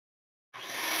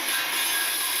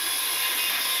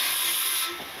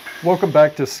Welcome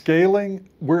back to Scaling.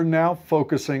 We're now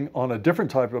focusing on a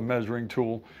different type of measuring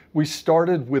tool. We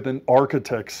started with an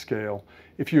architect scale.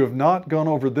 If you have not gone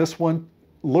over this one,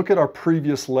 look at our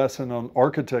previous lesson on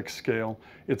architect scale.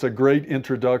 It's a great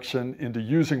introduction into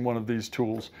using one of these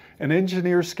tools. An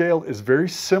engineer scale is very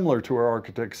similar to our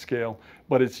architect scale,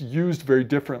 but it's used very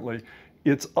differently.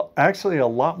 It's actually a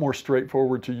lot more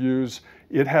straightforward to use.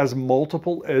 It has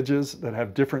multiple edges that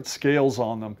have different scales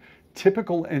on them.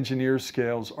 Typical engineer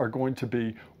scales are going to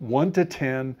be 1 to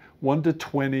 10, 1 to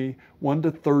 20, 1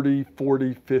 to 30,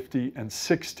 40, 50, and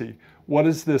 60. What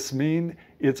does this mean?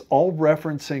 It's all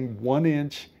referencing 1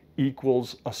 inch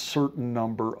equals a certain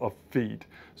number of feet.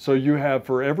 So you have,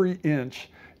 for every inch,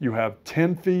 you have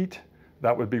 10 feet,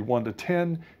 that would be 1 to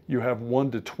 10. You have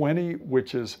 1 to 20,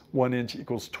 which is 1 inch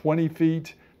equals 20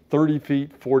 feet, 30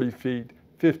 feet, 40 feet,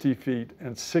 50 feet,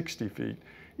 and 60 feet.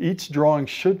 Each drawing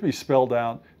should be spelled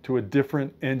out to a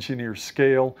different engineer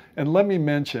scale. And let me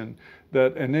mention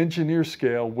that an engineer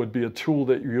scale would be a tool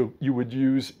that you would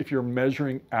use if you're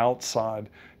measuring outside.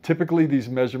 Typically, these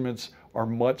measurements are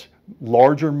much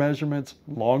larger measurements,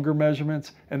 longer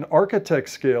measurements. An architect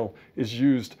scale is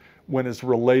used when it's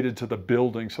related to the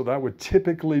building. So that would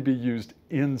typically be used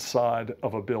inside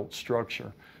of a built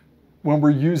structure. When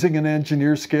we're using an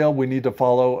engineer scale, we need to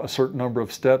follow a certain number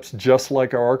of steps, just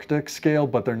like our architect scale,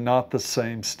 but they're not the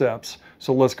same steps.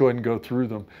 So let's go ahead and go through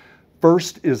them.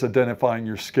 First is identifying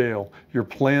your scale. Your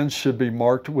plans should be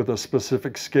marked with a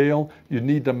specific scale. You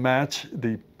need to match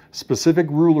the specific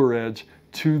ruler edge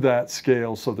to that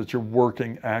scale so that you're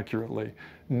working accurately.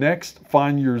 Next,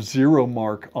 find your zero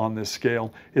mark on this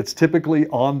scale. It's typically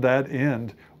on that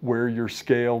end where your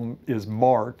scale is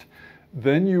marked.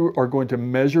 Then you are going to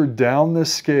measure down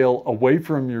this scale away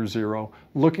from your zero,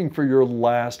 looking for your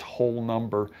last whole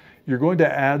number. You're going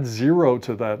to add 0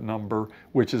 to that number,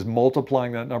 which is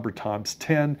multiplying that number times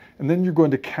 10, and then you're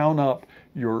going to count up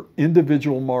your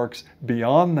individual marks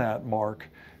beyond that mark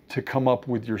to come up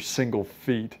with your single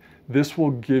feet. This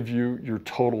will give you your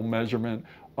total measurement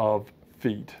of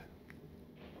feet.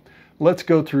 Let's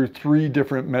go through 3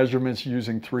 different measurements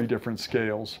using 3 different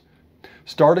scales.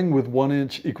 Starting with 1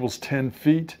 inch equals 10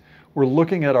 feet, we're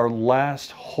looking at our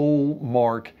last whole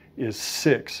mark is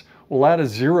 6. We'll add a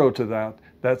 0 to that,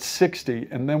 that's 60,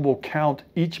 and then we'll count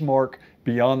each mark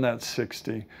beyond that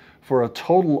 60. For a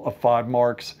total of 5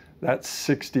 marks, that's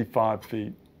 65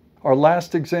 feet. Our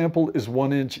last example is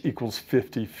 1 inch equals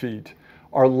 50 feet.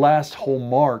 Our last whole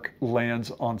mark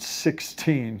lands on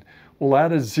 16. We'll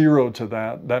add a 0 to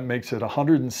that, that makes it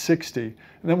 160, and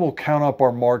then we'll count up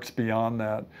our marks beyond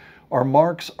that. Our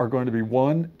marks are going to be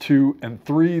 1, 2, and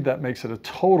 3. That makes it a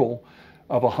total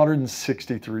of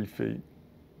 163 feet.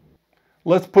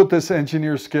 Let's put this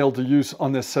engineer scale to use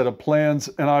on this set of plans,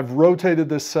 and I've rotated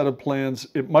this set of plans.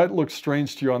 It might look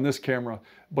strange to you on this camera,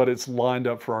 but it's lined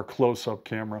up for our close-up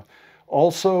camera.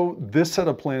 Also, this set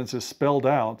of plans is spelled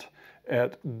out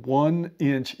at 1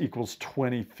 inch equals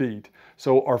 20 feet.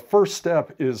 So our first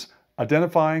step is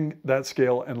identifying that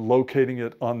scale and locating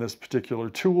it on this particular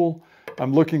tool.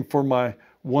 I'm looking for my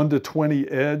 1 to 20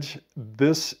 edge.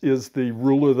 This is the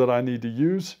ruler that I need to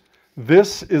use.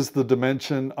 This is the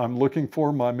dimension I'm looking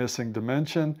for, my missing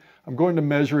dimension. I'm going to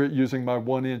measure it using my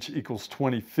 1 inch equals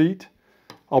 20 feet.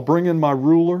 I'll bring in my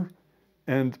ruler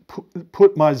and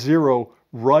put my 0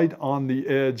 right on the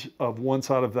edge of one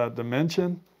side of that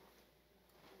dimension.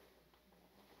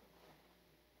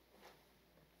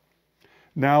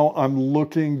 Now I'm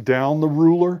looking down the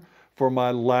ruler for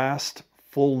my last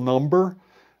full number.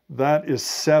 That is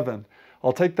 7.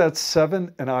 I'll take that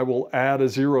 7 and I will add a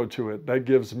 0 to it. That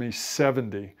gives me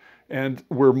 70. And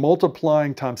we're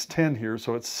multiplying times 10 here,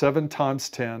 so it's 7 times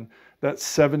 10. That's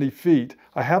 70 feet.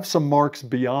 I have some marks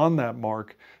beyond that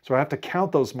mark, so I have to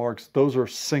count those marks. Those are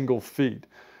single feet.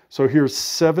 So here's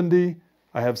 70.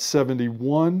 I have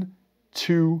 71,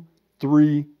 2,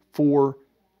 3, 4,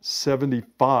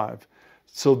 75.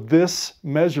 So this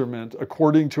measurement,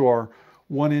 according to our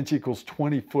 1 inch equals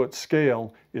 20 foot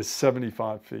scale, is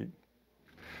 75 feet.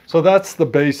 So that's the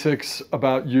basics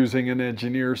about using an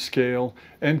engineer scale.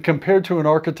 And compared to an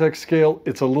architect scale,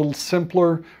 it's a little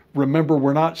simpler. Remember,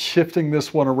 we're not shifting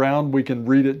this one around. We can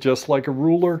read it just like a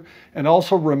ruler. And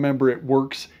also remember, it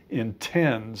works in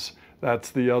tens.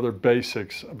 That's the other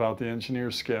basics about the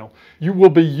engineer scale. You will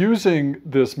be using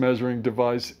this measuring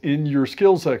device in your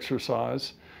skills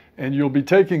exercise, and you'll be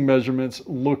taking measurements,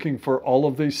 looking for all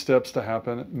of these steps to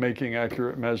happen, making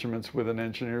accurate measurements with an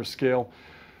engineer scale.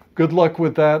 Good luck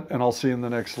with that, and I'll see you in the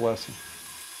next lesson.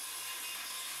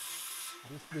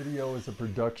 This video is a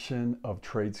production of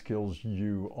Trade Skills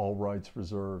U, all rights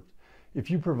reserved. If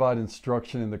you provide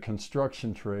instruction in the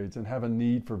construction trades and have a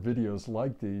need for videos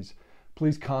like these,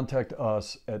 please contact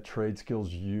us at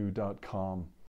tradeskillsu.com.